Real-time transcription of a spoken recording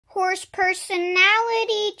horse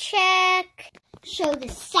personality check. Show the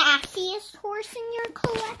sassiest horse in your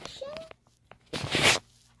collection.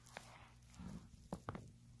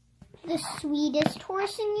 The sweetest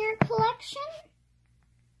horse in your collection.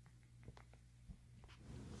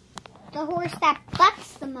 The horse that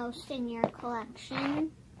bucks the most in your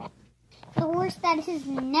collection. The horse that has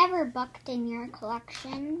never bucked in your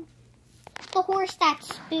collection. The horse that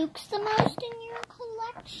spooks the most in your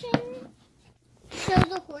collection. Show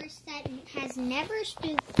the horse that has never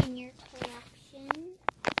spooked in your collection.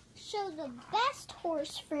 Show the best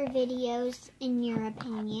horse for videos in your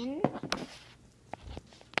opinion.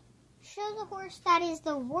 Show the horse that is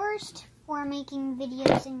the worst for making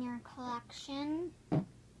videos in your collection.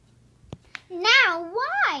 Now,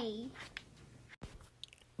 why?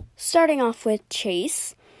 Starting off with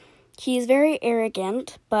Chase. He's very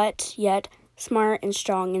arrogant, but yet smart and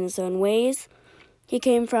strong in his own ways. He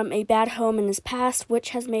came from a bad home in his past,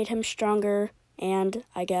 which has made him stronger and,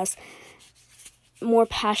 I guess, more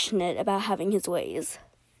passionate about having his ways.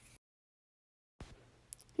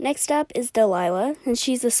 Next up is Delilah, and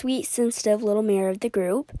she's the sweet, sensitive little mare of the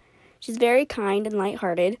group. She's very kind and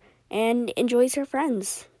lighthearted and enjoys her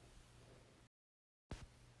friends.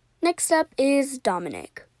 Next up is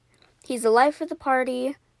Dominic. He's the life of the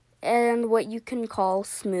party and what you can call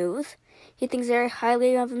smooth. He thinks very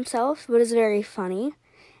highly of himself, but is very funny.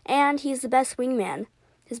 And he's the best wingman.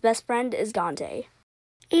 His best friend is Dante.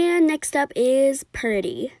 And next up is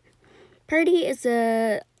Purdy. Purdy is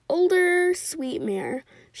a older, sweet mare.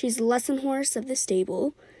 She's the lesson horse of the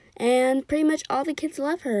stable, and pretty much all the kids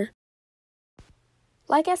love her.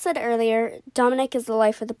 Like I said earlier, Dominic is the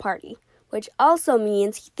life of the party, which also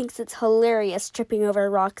means he thinks it's hilarious tripping over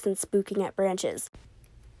rocks and spooking at branches.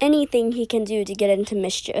 Anything he can do to get into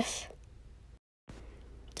mischief.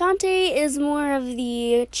 Dante is more of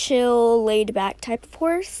the chill, laid-back type of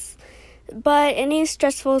horse, but in any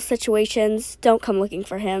stressful situations, don't come looking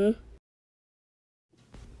for him.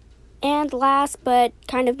 And last, but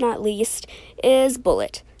kind of not least, is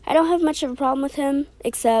Bullet. I don't have much of a problem with him,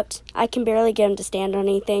 except I can barely get him to stand on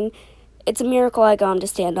anything. It's a miracle I got him to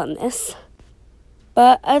stand on this.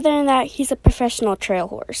 But other than that, he's a professional trail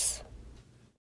horse.